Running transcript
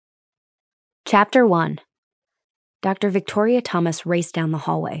Chapter 1. Dr. Victoria Thomas raced down the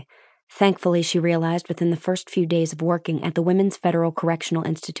hallway. Thankfully, she realized within the first few days of working at the Women's Federal Correctional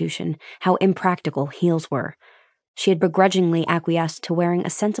Institution how impractical heels were. She had begrudgingly acquiesced to wearing a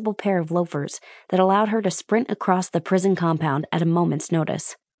sensible pair of loafers that allowed her to sprint across the prison compound at a moment's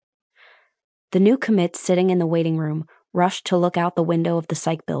notice. The new commits sitting in the waiting room rushed to look out the window of the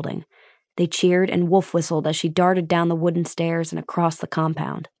psych building. They cheered and wolf-whistled as she darted down the wooden stairs and across the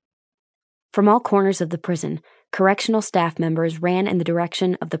compound. From all corners of the prison, correctional staff members ran in the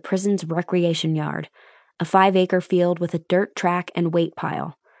direction of the prison's recreation yard, a 5-acre field with a dirt track and weight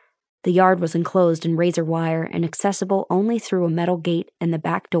pile. The yard was enclosed in razor wire and accessible only through a metal gate and the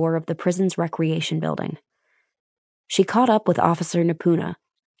back door of the prison's recreation building. She caught up with Officer Napuna,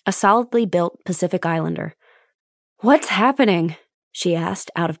 a solidly built Pacific Islander. "What's happening?" she asked,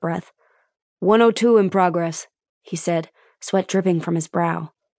 out of breath. 102 in progress, he said, sweat dripping from his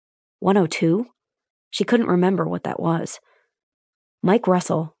brow. 102? She couldn't remember what that was. Mike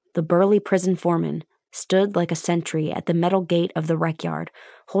Russell, the burly prison foreman, stood like a sentry at the metal gate of the rec yard,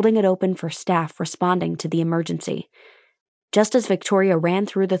 holding it open for staff responding to the emergency. Just as Victoria ran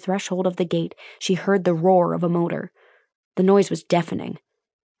through the threshold of the gate, she heard the roar of a motor. The noise was deafening.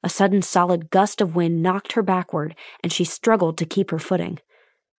 A sudden solid gust of wind knocked her backward, and she struggled to keep her footing.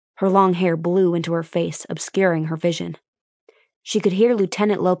 Her long hair blew into her face, obscuring her vision. She could hear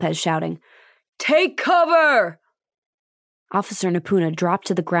Lieutenant Lopez shouting, "Take cover!" Officer Napuna dropped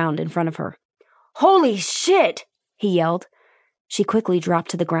to the ground in front of her. "Holy shit!" he yelled. She quickly dropped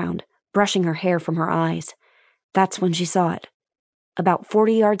to the ground, brushing her hair from her eyes. That's when she saw it. About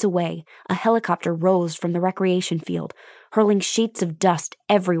 40 yards away, a helicopter rose from the recreation field, hurling sheets of dust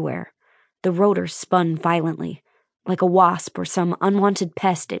everywhere. The rotors spun violently. Like a wasp or some unwanted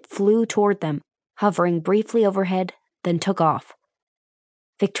pest, it flew toward them, hovering briefly overhead, then took off.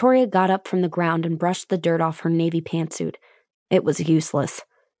 Victoria got up from the ground and brushed the dirt off her navy pantsuit. It was useless.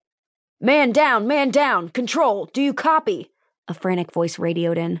 Man down, control, do you copy?" a frantic voice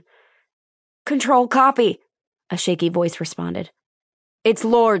radioed in. "Control, copy," a shaky voice responded. "It's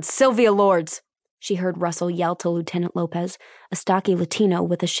Lords, Sylvia Lords," she heard Russell yell to Lieutenant Lopez, a stocky Latino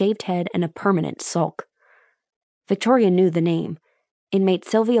with a shaved head and a permanent sulk. Victoria knew the name. Inmate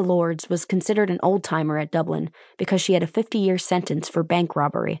Sylvia Lords was considered an old-timer at Dublin because she had a 50-year sentence for bank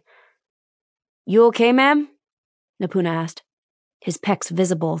robbery. "You okay, ma'am?" Napuna asked, his pecs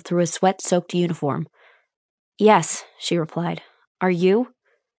visible through his sweat-soaked uniform. "Yes," she replied. "Are you?"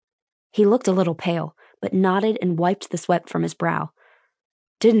 He looked a little pale, but nodded and wiped the sweat from his brow.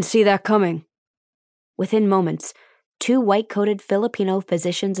 "Didn't see that coming." Within moments, 2 white-coated Filipino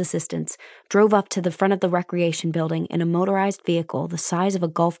physician's assistants drove up to the front of the recreation building in a motorized vehicle the size of a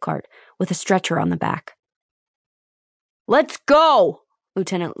golf cart with a stretcher on the back. "Let's go!"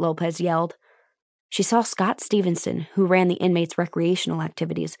 Lieutenant Lopez yelled. She saw Scott Stevenson, who ran the inmates' recreational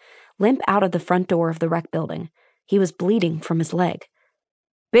activities, limp out of the front door of the rec building. He was bleeding from his leg.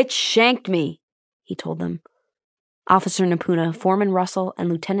 "Bitch shanked me," he told them. Officer Napuna, Foreman Russell, and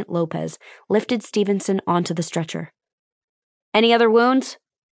Lieutenant Lopez lifted Stevenson onto the stretcher. "Any other wounds?"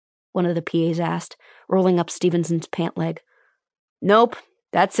 one of the PAs asked, rolling up Stevenson's pant leg. "Nope,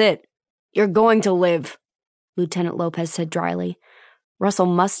 that's it. You're going to live," Lieutenant Lopez said dryly. Russell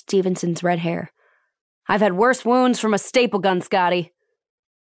mussed Stevenson's red hair. "I've had worse wounds from a staple gun, Scotty."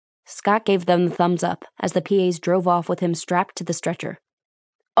 Scott gave them the thumbs up as the PAs drove off with him strapped to the stretcher.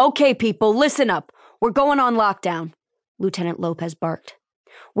 "Okay, people, listen up. We're going on lockdown," Lieutenant Lopez barked.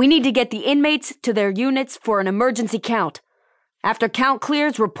 "We need to get the inmates to their units for an emergency count. After count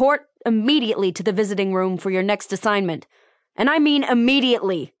clears, report immediately to the visiting room for your next assignment. And I mean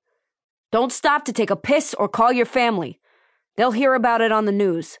immediately. Don't stop to take a piss or call your family. They'll hear about it on the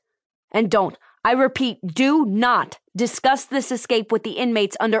news. And don't, I repeat, do not discuss this escape with the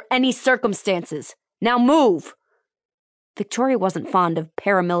inmates under any circumstances. Now move!" Victoria wasn't fond of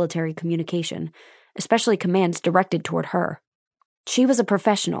paramilitary communication, especially commands directed toward her. She was a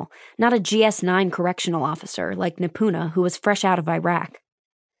professional, not a GS-9 correctional officer like Napuna, who was fresh out of Iraq.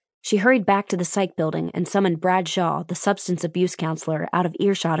 She hurried back to the psych building and summoned Brad Shaw, the substance abuse counselor, out of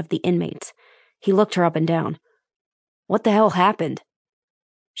earshot of the inmates. He looked her up and down. "What the hell happened?"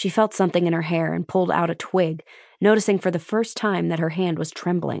 She felt something in her hair and pulled out a twig, noticing for the first time that her hand was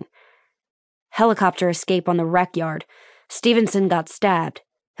trembling. "Helicopter escape on the rec yard. Stevenson got stabbed.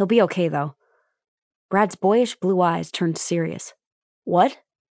 He'll be okay, though." Brad's boyish blue eyes turned serious. "What?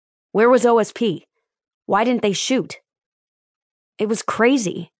 Where was OSP? Why didn't they shoot?" "It was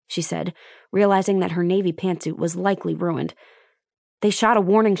crazy," she said, realizing that her navy pantsuit was likely ruined. "They shot a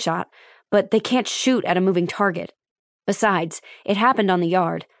warning shot, but they can't shoot at a moving target. Besides, it happened on the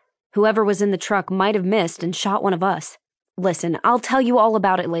yard. Whoever was in the truck might have missed and shot one of us. Listen, I'll tell you all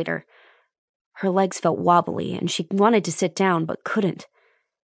about it later. Her legs felt wobbly, and she wanted to sit down but couldn't.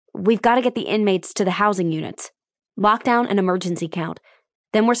 We've got to get the inmates to the housing units. Lockdown and emergency count.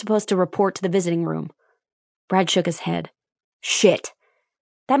 Then we're supposed to report to the visiting room. Brad shook his head. Shit.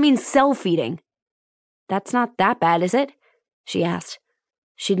 That means cell feeding. That's not that bad, is it? She asked.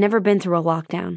 She'd never been through a lockdown.